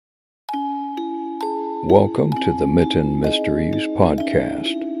Welcome to the Mitten Mysteries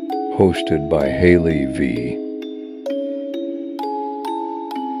podcast, hosted by Haley V.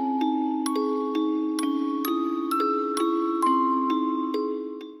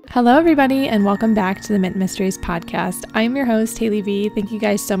 Hello, everybody, and welcome back to the Mitten Mysteries podcast. I'm your host, Haley V. Thank you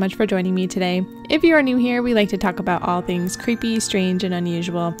guys so much for joining me today. If you are new here, we like to talk about all things creepy, strange, and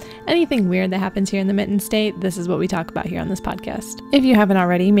unusual. Anything weird that happens here in the Mitten State, this is what we talk about here on this podcast. If you haven't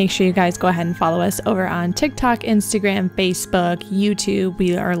already, make sure you guys go ahead and follow us over on TikTok, Instagram, Facebook, YouTube.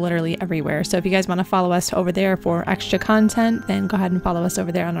 We are literally everywhere. So if you guys want to follow us over there for extra content, then go ahead and follow us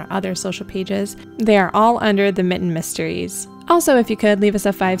over there on our other social pages. They are all under the Mitten Mysteries. Also, if you could leave us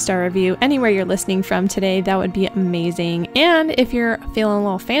a 5-star review anywhere you're listening from today, that would be amazing. And if you're feeling a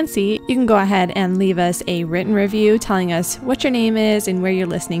little fancy, you can go ahead and leave us a written review telling us what your name is and where you're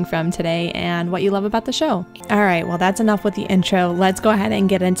listening from today and what you love about the show. All right, well, that's enough with the intro. Let's go ahead and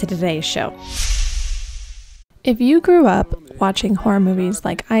get into today's show. If you grew up watching horror movies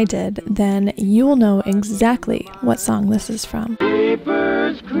like I did, then you will know exactly what song this is from.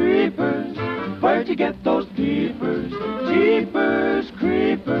 Creepers, creepers, where'd you get those peepers? Jeepers,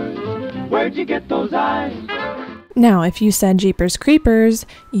 creepers, where'd you get those eyes? Now, if you said Jeepers Creepers,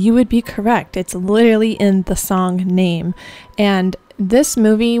 you would be correct. It's literally in the song name. And this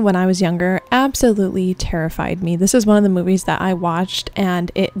movie, when I was younger, absolutely terrified me. This is one of the movies that I watched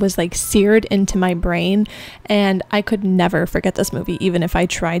and it was like seared into my brain, and I could never forget this movie, even if I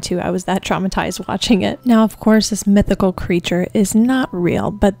tried to. I was that traumatized watching it. Now, of course, this mythical creature is not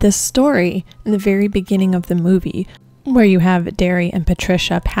real, but this story in the very beginning of the movie, where you have Derry and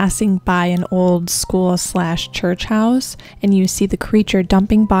Patricia passing by an old school/church house, and you see the creature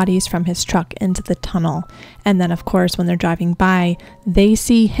dumping bodies from his truck into the tunnel. And then, of course, when they're driving by, they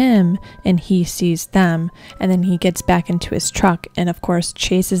see him and he sees them. And then he gets back into his truck and, of course,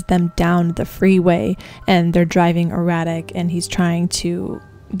 chases them down the freeway, and they're driving erratic, and he's trying to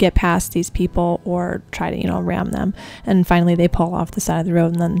get past these people or try to, ram them. And finally they pull off the side of the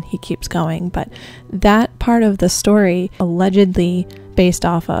road, and then he keeps going. But that part of the story allegedly based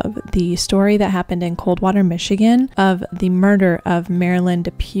off of the story that happened in Coldwater, Michigan, of the murder of Marilynn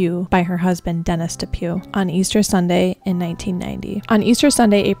Depue by her husband, Dennis Depue, on Easter Sunday in 1990. On Easter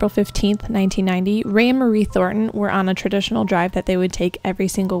Sunday, April 15th, 1990, Ray and Marie Thornton were on a traditional drive that they would take every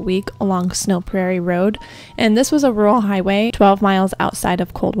single week along Snow Prairie Road, and this was a rural highway 12 miles outside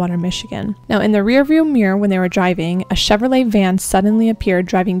of Coldwater, Michigan. Now, in the rearview mirror when they were driving, a Chevrolet van suddenly appeared,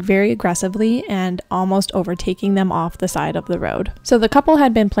 driving very aggressively and almost overtaking them off the side of the road. So the couple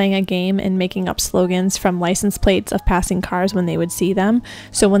had been playing a game and making up slogans from license plates of passing cars when they would see them.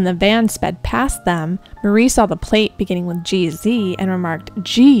 So when the van sped past them, Marie saw the plate beginning with GZ and remarked,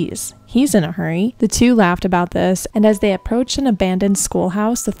 "Geez, he's in a hurry." The two laughed about this, and as they approached an abandoned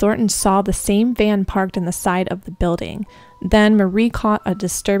schoolhouse, the Thorntons saw the same van parked in the side of the building. Then Marie caught a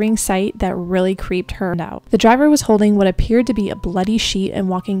disturbing sight that really creeped her out. The driver was holding what appeared to be a bloody sheet and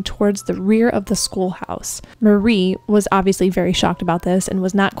walking towards the rear of the schoolhouse. Marie was obviously very shocked about this and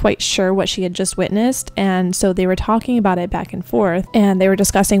was not quite sure what she had just witnessed, and so they were talking about it back and forth, and they were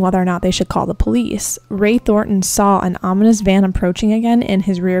discussing whether or not they should call the police. Ray Thornton saw an ominous van approaching again in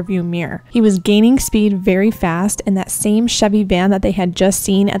his rearview mirror. He was gaining speed very fast in that same Chevy van that they had just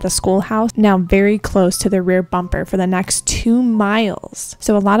seen at the schoolhouse, now very close to the rear bumper for the next 2 miles.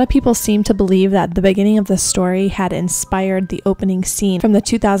 So a lot of people seem to believe that the beginning of the story had inspired the opening scene from the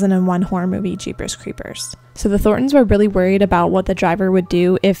 2001 horror movie Jeepers Creepers. So the Thorntons were really worried about what the driver would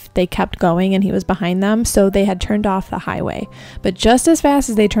do if they kept going and he was behind them, so they had turned off the highway. But just as fast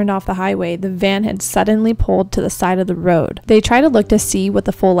as they turned off the highway, the van had suddenly pulled to the side of the road. They tried to look to see what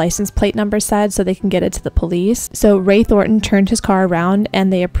the full license plate number said so they can get it to the police. So Ray Thornton turned his car around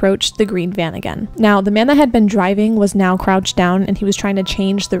and they approached the green van again. Now, the man that had been driving was now crouched down and he was trying to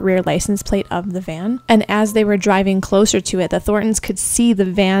change the rear license plate of the van. And as they were driving closer to it, the Thorntons could see the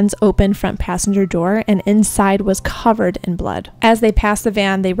van's open front passenger door, and inside was covered in blood. As they passed the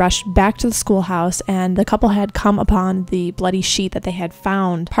van, they rushed back to the schoolhouse, and the couple had come upon the bloody sheet that they had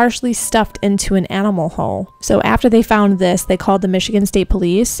found partially stuffed into an animal hole. So after they found this, they called the Michigan State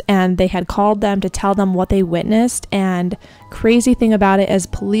Police, and they had called them to tell them what they witnessed. And crazy thing about it is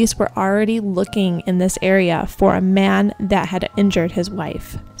police were already looking in this area for a man that had injured his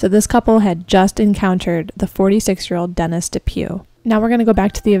wife. So this couple had just encountered the 46-year-old Dennis Depue. Now we're going to go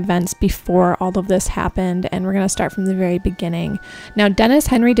back to the events before all of this happened, and we're going to start from the very beginning. Now, Dennis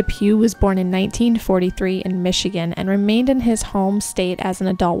Henry Depue was born in 1943 in Michigan and remained in his home state as an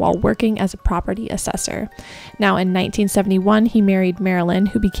adult while working as a property assessor. Now, in 1971, he married Marilynn,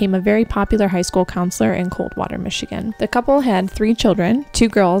 who became a very popular high school counselor in Coldwater, Michigan. The couple had 3 children, 2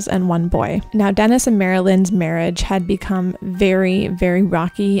 girls and 1 boy. Now, Dennis and Marilynn's marriage had become very, very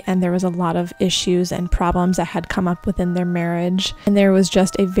rocky, and there was a lot of issues and problems that had come up within their marriage. And there was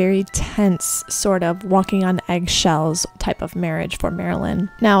just a very tense sort of walking on eggshells type of marriage for Marilynn.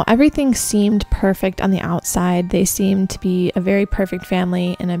 Now, everything seemed perfect on the outside. They seemed to be a very perfect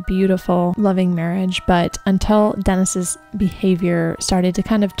family and a beautiful, loving marriage. But until Dennis's behavior started to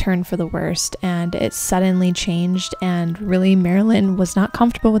kind of turn for the worst, and it suddenly changed, and really Marilynn was not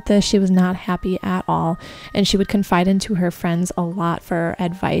comfortable with this. She was not happy at all. And she would confide into her friends a lot for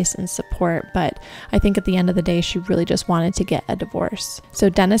advice and support. But I think at the end of the day, she really just wanted to get a divorce. So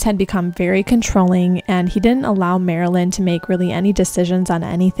Dennis had become very controlling, and he didn't allow Marilynn to make really any decisions on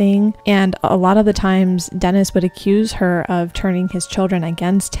anything. And a lot of the times Dennis would accuse her of turning his children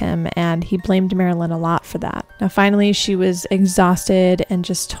against him, and he blamed Marilynn a lot for that. Now finally she was exhausted and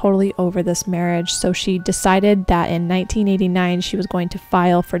just totally over this marriage, so she decided that in 1989 she was going to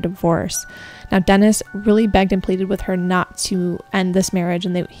file for divorce. Now, Dennis really begged and pleaded with her not to end this marriage,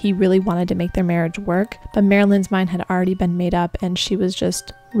 and that he really wanted to make their marriage work, but Marilynn's mind had already been made up, and she was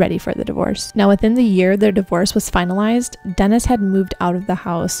just ready for the divorce. Now, within the year their divorce was finalized, Dennis had moved out of the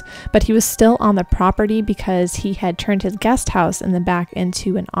house, but he was still on the property because he had turned his guest house in the back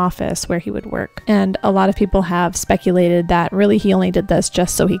into an office where he would work. And a lot of people have speculated that really he only did this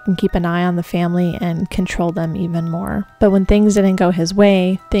just so he can keep an eye on the family and control them even more. But when things didn't go his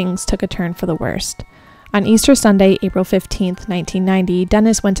way, things took a turn for the worst. On Easter Sunday, April 15th, 1990,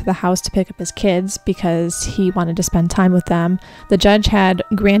 Dennis went to the house to pick up his kids because he wanted to spend time with them. The judge had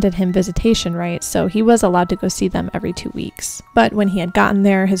granted him visitation rights, so he was allowed to go see them every 2 weeks. But when he had gotten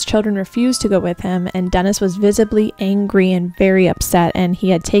there, his children refused to go with him, and Dennis was visibly angry and very upset, and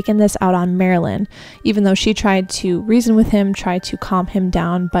he had taken this out on Marilynn, even though she tried to reason with him, tried to calm him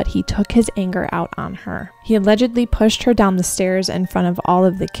down, but he took his anger out on her. He allegedly pushed her down the stairs in front of all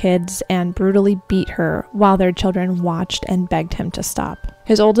of the kids and brutally beat her while their children watched and begged him to stop.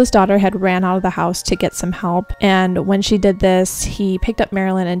 His oldest daughter had ran out of the house to get some help, and when she did this, he picked up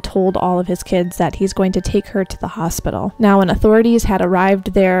Marilynn and told all of his kids that he's going to take her to the hospital. Now, when authorities had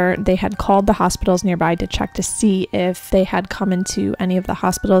arrived there, they had called the hospitals nearby to check to see if they had come into any of the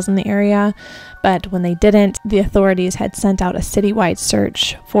hospitals in the area, but when they didn't, the authorities had sent out a citywide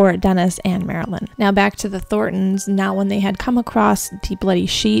search for Dennis and Marilynn. Now back to the Thorntons. Now, when they had come across the bloody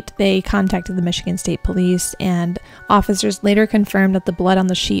sheet, they contacted the Michigan State Police, and officers later confirmed that the blood on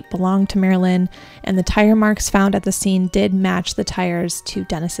the sheet belonged to Marilynn, and the tire marks found at the scene did match the tires to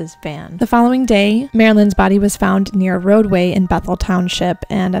Dennis's van. The following day, Marilynn's body was found near a roadway in Bethel Township,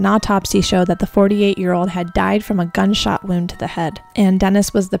 and an autopsy showed that the 48-year-old had died from a gunshot wound to the head, and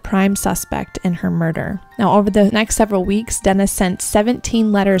Dennis was the prime suspect in her murder. Now, over the next several weeks, Dennis sent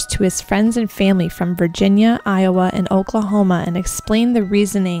 17 letters to his friends and family from Virginia, Iowa, and Oklahoma and explained the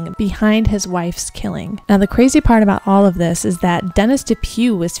reasoning behind his wife's killing. Now, the crazy part about all of this is that Dennis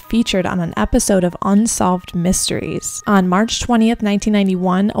Depue was featured on an episode of Unsolved Mysteries. On March 20th,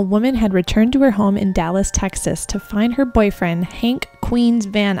 1991, a woman had returned to her home in Dallas, Texas to find her boyfriend, Hank Queen's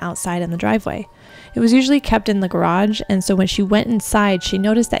van outside in the driveway. It was usually kept in the garage, and so when she went inside, she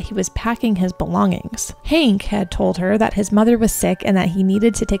noticed that he was packing his belongings. Hank had told her that his mother was sick and that he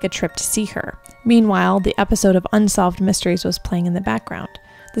needed to take a trip to see her. Meanwhile, the episode of Unsolved Mysteries was playing in the background.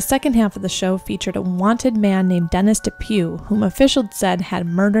 The second half of the show featured a wanted man named Dennis Depue, whom officials said had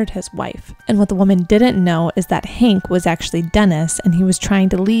murdered his wife. And what the woman didn't know is that Hank was actually Dennis, and he was trying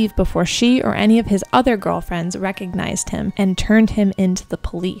to leave before she or any of his other girlfriends recognized him and turned him into the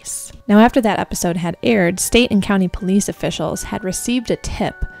police. Now, after that episode had aired, state and county police officials had received a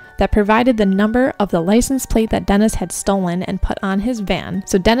tip that provided the number of the license plate that Dennis had stolen and put on his van.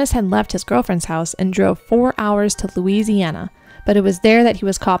 So Dennis had left his girlfriend's house and drove 4 hours to Louisiana, but it was there that he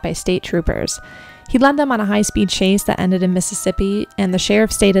was caught by state troopers. He led them on a high-speed chase that ended in Mississippi, and the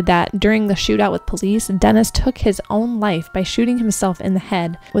sheriff stated that during the shootout with police, Dennis took his own life by shooting himself in the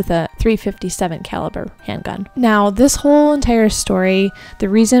head with a .357 caliber handgun. Now, this whole entire story, the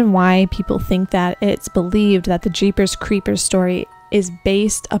reason why people think that it's believed that the Jeepers Creepers story is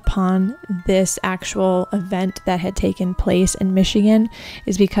based upon this actual event that had taken place in Michigan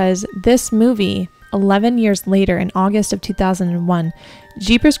is because this movie, 11 years later, in August of 2001,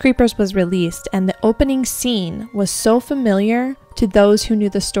 Jeepers Creepers was released, and the opening scene was so familiar to those who knew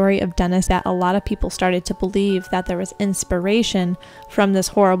the story of Dennis that a lot of people started to believe that there was inspiration from this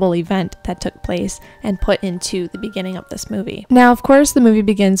horrible event that took place and put into the beginning of this movie. Now, of course, the movie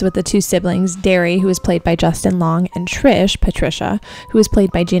begins with the two siblings, Derry, who is played by Justin Long, and Trish, Patricia, who is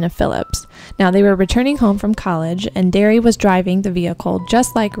played by Gina Phillips. Now, they were returning home from college, and Derry was driving the vehicle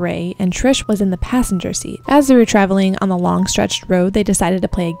just like Ray, and Trish was in the passenger seat. As they were traveling on the long stretched road, they decided to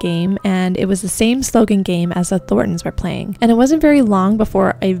play a game, and it was the same slogan game as the Thorntons were playing. And it wasn't very long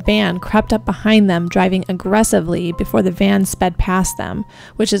before a van crept up behind them, driving aggressively before the van sped past them,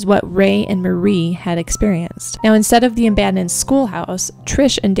 which is what Ray and Marie had experienced. Now, instead of the abandoned schoolhouse,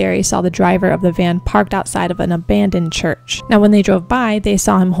 Trish and Derry saw the driver of the van parked outside of an abandoned church. Now, when they drove by, they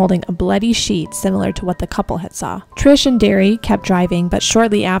saw him holding a bloody sheet similar to what the couple had saw. Trish and Derry kept driving, but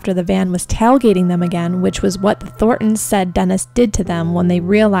shortly after, the van was tailgating them again, which was what the Thorntons said Dennis did to them when they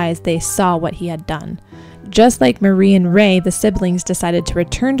realized they saw what he had done. Just like Marie and Ray, the siblings decided to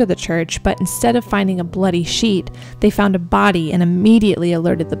return to the church, but instead of finding a bloody sheet, they found a body and immediately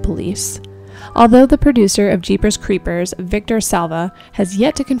alerted the police. Although the producer of Jeepers Creepers, Victor Salva, has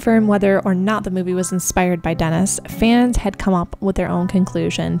yet to confirm whether or not the movie was inspired by Dennis, fans had come up with their own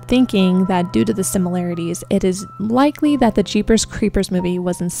conclusion, thinking that due to the similarities, it is likely that the Jeepers Creepers movie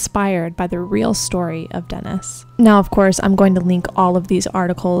was inspired by the real story of Dennis. Now, of course, I'm going to link all of these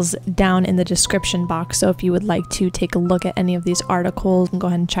articles down in the description box, so if you would like to take a look at any of these articles and go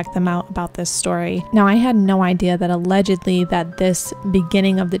ahead and check them out about this story. Now, I had no idea that allegedly that this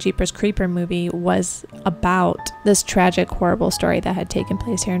beginning of the Jeepers Creeper movie was about this tragic, horrible story that had taken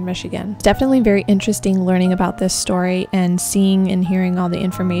place here in Michigan. It's definitely very interesting learning about this story and seeing and hearing all the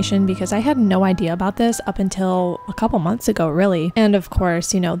information, because I had no idea about this up until a couple months ago, really. And of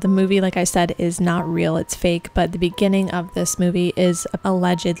course, you know, the movie, like I said, is not real, it's fake, but the beginning of this movie is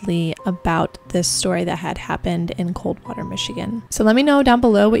allegedly about this story that had happened in Coldwater, Michigan. So let me know down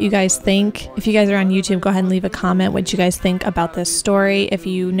below what you guys think. If you guys are on YouTube, go ahead and leave a comment what you guys think about this story. If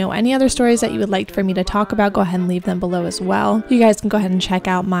you know any other stories that you would like for me to talk about, go ahead and leave them below as well. You guys can go ahead and check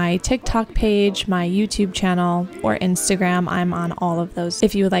out my TikTok page, my YouTube channel, or Instagram. I'm on all of those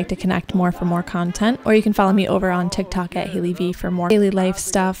if you would like to connect more for more content, or you can follow me over on TikTok at Haley V for more daily life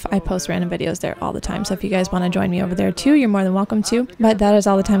stuff. I post random videos there all the time, so if you guys want to join me over there too, you're more than welcome to. But that is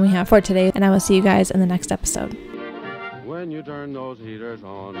all the time we have for today, and I will see you guys in the next episode. When you turn those heaters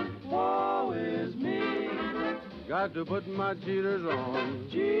on, woe is me. Got to put my cheaters on.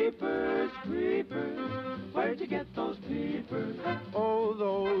 Jeepers Creepers, where'd you get those peepers? Oh,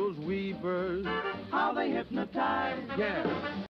 those weepers. How they hypnotize. Yeah.